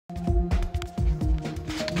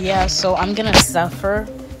Yeah, so I'm gonna suffer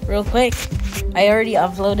real quick. I already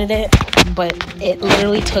uploaded it, but it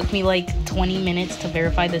literally took me like 20 minutes to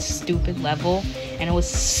verify this stupid level, and I was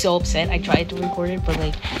so upset. I tried to record it, but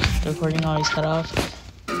like the recording always cut off.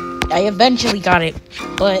 I eventually got it,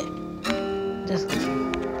 but just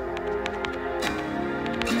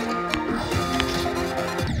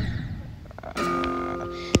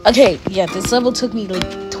okay, yeah, this level took me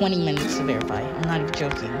like 20 minutes to verify. I'm not even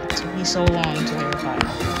joking. It took me so long to verify.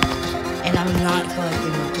 And I'm not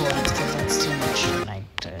collecting the coins because that's too much.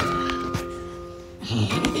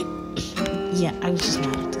 Yeah, I was just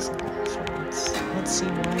mad at this level. So let's see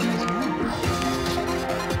why I was mad.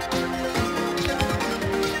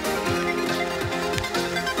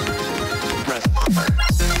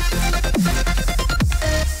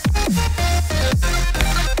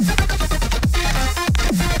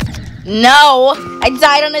 No! I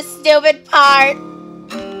died on a stupid part!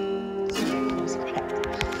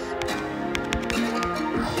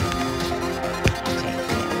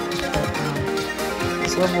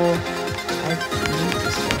 Level,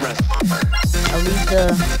 I'll leave the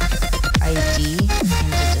ID in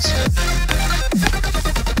the description.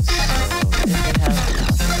 So if you have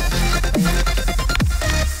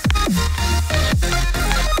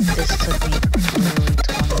this took me literally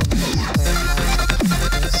 20 minutes to verify.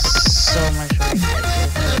 There's so much work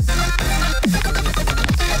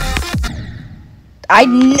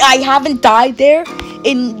I haven't died there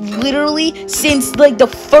in literally since like the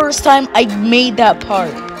first time I made that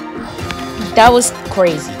part. That was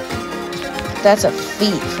crazy. That's a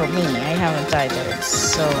feat for me. I haven't died there in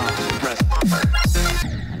so long.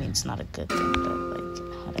 I mean, it's not a good thing, but like,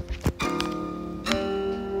 whatever.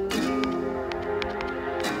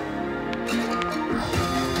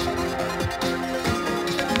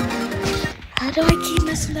 How do I keep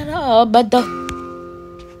messing that up? But the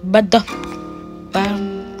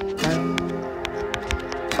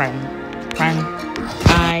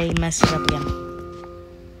I messed it up again.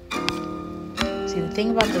 See, the thing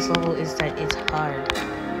about this level is that it's hard.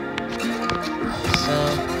 So,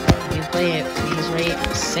 if you play it, please rate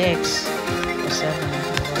 6 or 7 or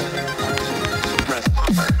whatever.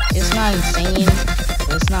 It's not insane,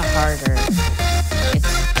 but it's not harder.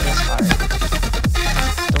 It's just hard.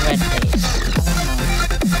 The red face. I don't know.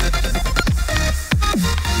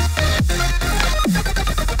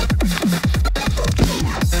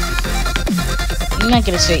 I'm not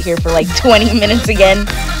gonna sit here for like 20 minutes again,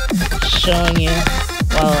 showing you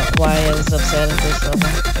why I was upset at this level.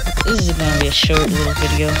 This is gonna be a short little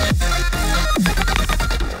video.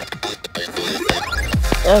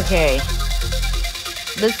 Okay.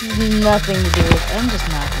 This has nothing to do with. I'm just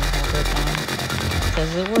not gonna hold it down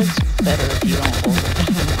because it works better if you don't hold it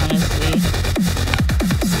down. Honestly,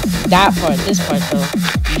 that part, this part though,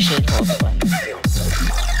 you should hold the button.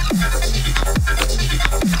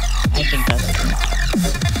 I think that's it.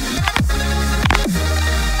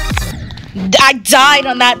 I died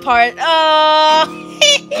on that part. Oh,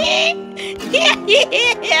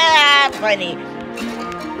 yeah, funny.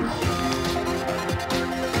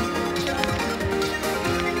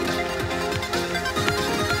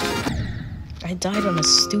 I died on a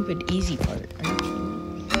stupid easy part.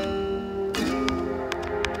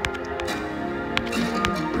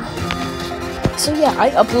 So yeah,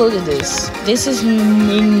 I uploaded this. This is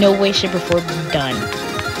in no way, shape, or form done.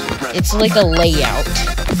 It's like a layout,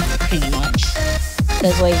 pretty much.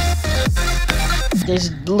 Because like,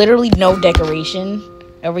 there's literally no decoration.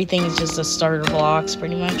 Everything is just a starter blocks,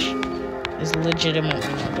 pretty much. There's legitimately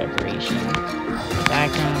no decoration. The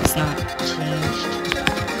background's not changed.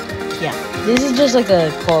 Yeah, this is just like a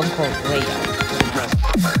quote-unquote layout.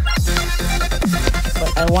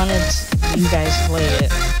 But I wanted you guys to play it.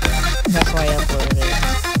 That's why I uploaded it.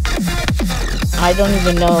 I don't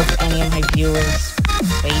even know if any of my viewers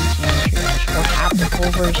play Geometry Dash or have the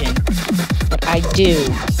full version, but I do,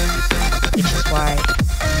 which is why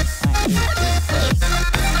I'm not used to play.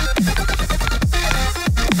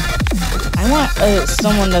 I want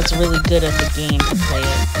someone that's really good at the game to play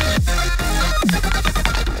it,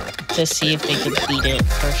 to see if they could beat it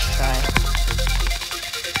first try.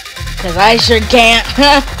 Because I sure can't.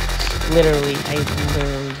 Literally.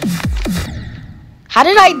 How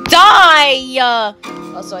did I die?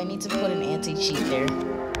 Also, I need to put an anti-cheat there.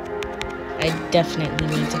 I definitely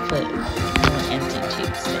need to put more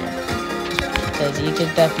anti-cheats there. Because you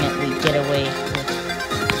could definitely get away with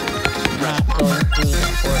not going through the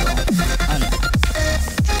portal.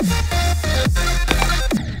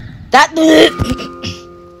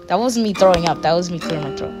 That wasn't me throwing up. That was me clearing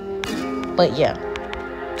my throat. But yeah.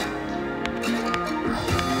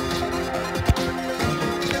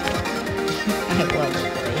 I love it.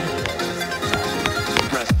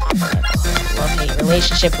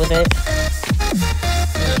 relationship with it.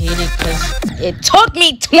 I hate it because it took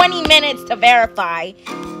me 20 minutes to verify,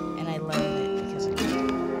 and I learned it because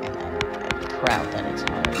I'm proud that it's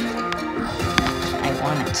hard. I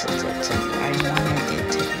wanted it to be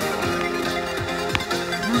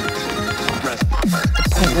the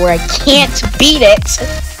point where I can't beat it.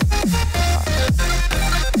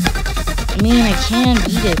 I mean, I can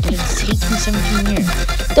beat it, but it's taking 17 years.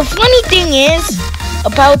 The funny thing is,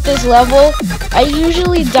 about this level, I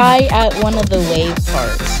usually die at one of the wave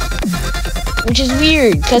parts. Which is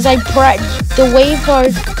weird, because the wave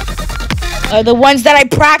parts are the ones that I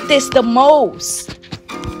practice the most.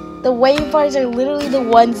 The wave parts are literally the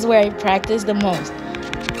ones where I practice the most.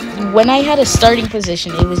 When I had a starting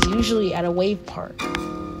position, it was usually at a wave part.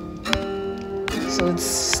 So it's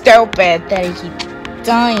stupid that I keep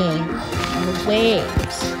dying on the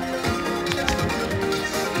waves.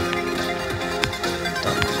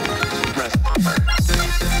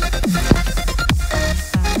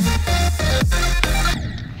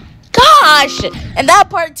 Gosh! And that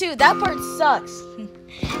part too, that part sucks.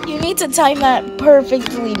 You need to time that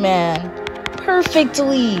perfectly, man.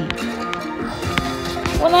 Perfectly.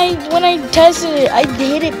 When I tested it, I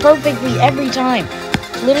hit it perfectly every time.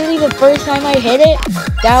 Literally the first time I hit it,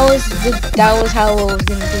 that was how I was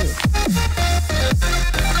gonna do.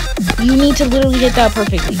 You need to literally hit that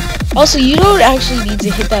perfectly. Also, you don't actually need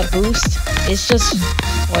to hit that boost. It's just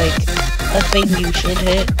like a thing you should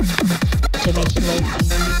hit to make it like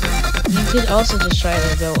easy. You could also just try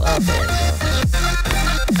to go up there.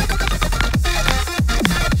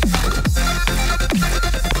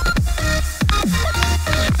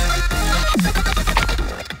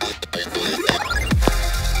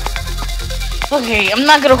 Okay, I'm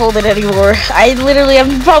not gonna hold it anymore.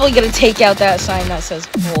 I'm probably gonna take out that sign that says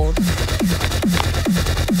hold.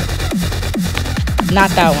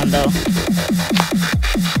 Not that one though.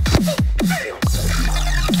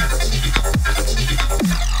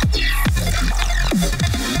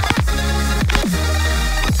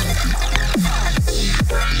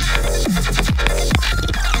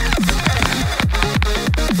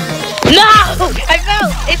 No! I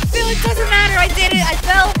fell! It doesn't matter, I did it! I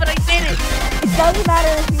fell, but I did it! It doesn't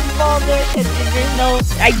matter if you fall there, because there's no...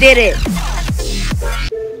 I did it!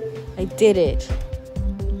 I did it.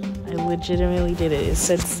 I legitimately did it. It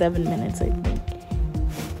said 7 minutes, I think.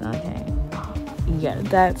 Okay. Yeah,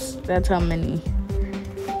 that's how many...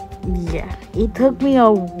 Yeah. It took me a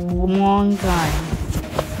long time.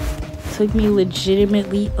 It took me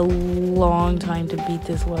legitimately a long time to beat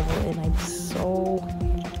this level, and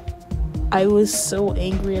I was so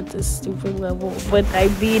angry at this stupid level, but I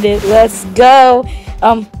beat it. Let's go.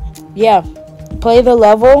 Yeah. Play the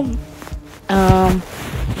level.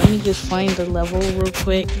 Let me just find the level real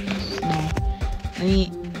quick.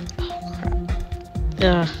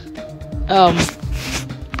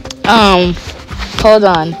 Hold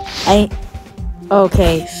on.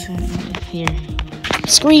 Okay. So here.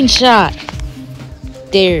 Screenshot.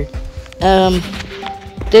 There.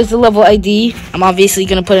 There's the level ID. I'm obviously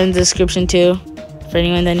gonna put it in the description too, for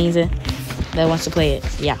anyone that needs it, that wants to play it.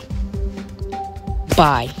 Yeah.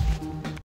 Bye.